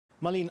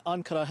Malin,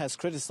 Ankara has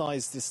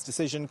criticised this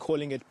decision,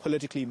 calling it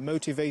politically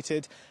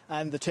motivated,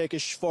 and the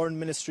Turkish Foreign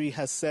Ministry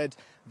has said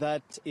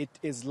that it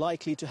is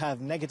likely to have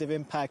negative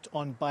impact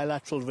on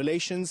bilateral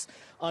relations.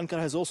 Ankara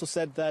has also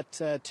said that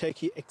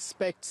Turkey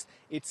expects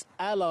its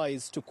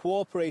allies to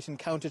cooperate in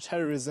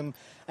counter-terrorism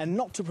and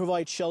not to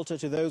provide shelter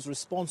to those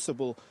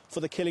responsible for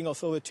the killing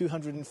of over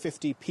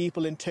 250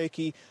 people in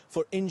Turkey,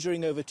 for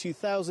injuring over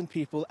 2,000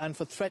 people and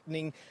for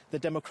threatening the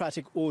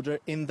democratic order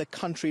in the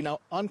country. Now,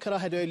 Ankara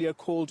had earlier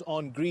called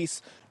on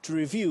Greece to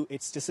review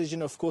its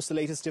decision. Of course, the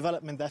latest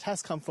development that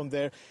has come from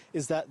there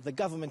is that the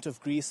government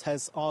of Greece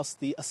has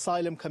asked the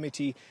Asylum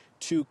Committee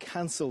to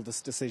cancel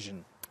this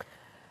decision.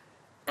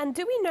 And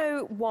do we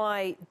know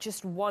why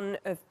just one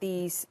of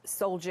these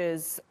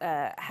soldiers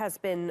has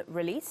been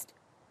released?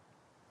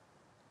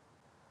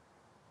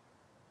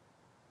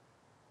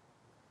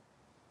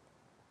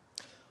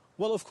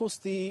 Well, of course,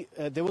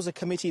 there was a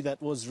committee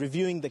that was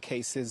reviewing the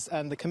cases,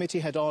 and the committee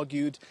had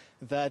argued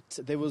that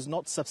there was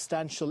not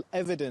substantial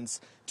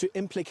evidence to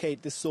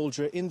implicate this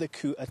soldier in the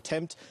coup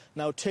attempt.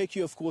 Now,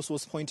 Turkey, of course,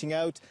 was pointing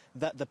out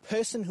that the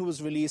person who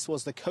was released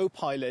was the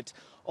co-pilot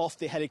of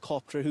the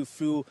helicopter who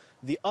flew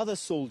the other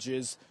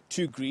soldiers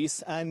to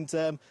Greece. And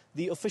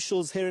the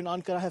officials here in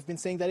Ankara have been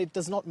saying that it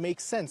does not make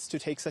sense to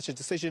take such a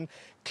decision.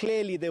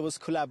 Clearly, there was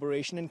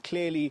collaboration, and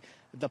clearly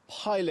the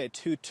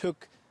pilot who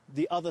took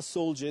the other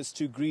soldiers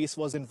to Greece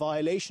was in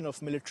violation of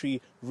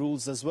military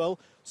rules as well.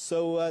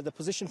 So the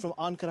position from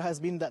Ankara has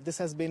been that this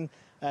has been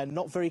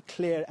not very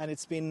clear, and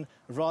it's been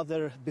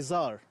rather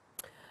bizarre.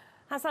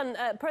 Hasan,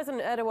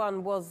 President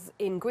Erdogan was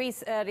in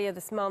Greece earlier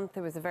this month.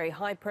 There was a very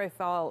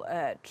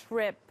high-profile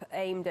trip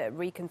aimed at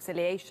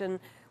reconciliation.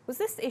 Was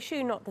this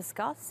issue not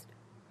discussed?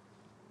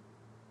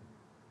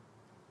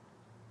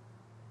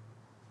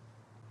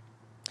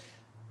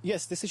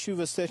 Yes, this issue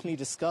was certainly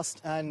discussed,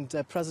 and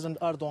President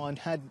Erdogan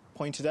had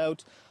pointed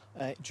out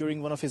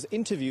during one of his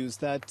interviews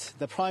that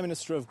the Prime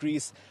Minister of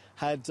Greece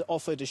had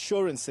offered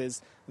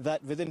assurances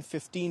that within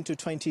 15 to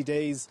 20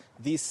 days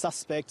these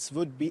suspects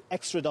would be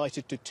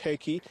extradited to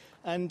Turkey.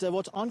 And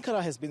what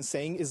Ankara has been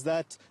saying is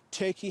that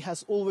Turkey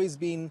has always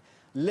been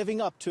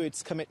living up to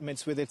its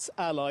commitments with its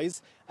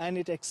allies, and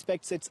it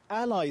expects its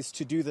allies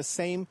to do the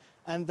same,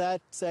 and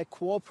that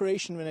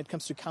cooperation when it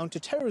comes to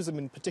counter-terrorism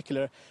in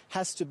particular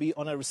has to be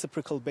on a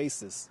reciprocal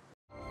basis.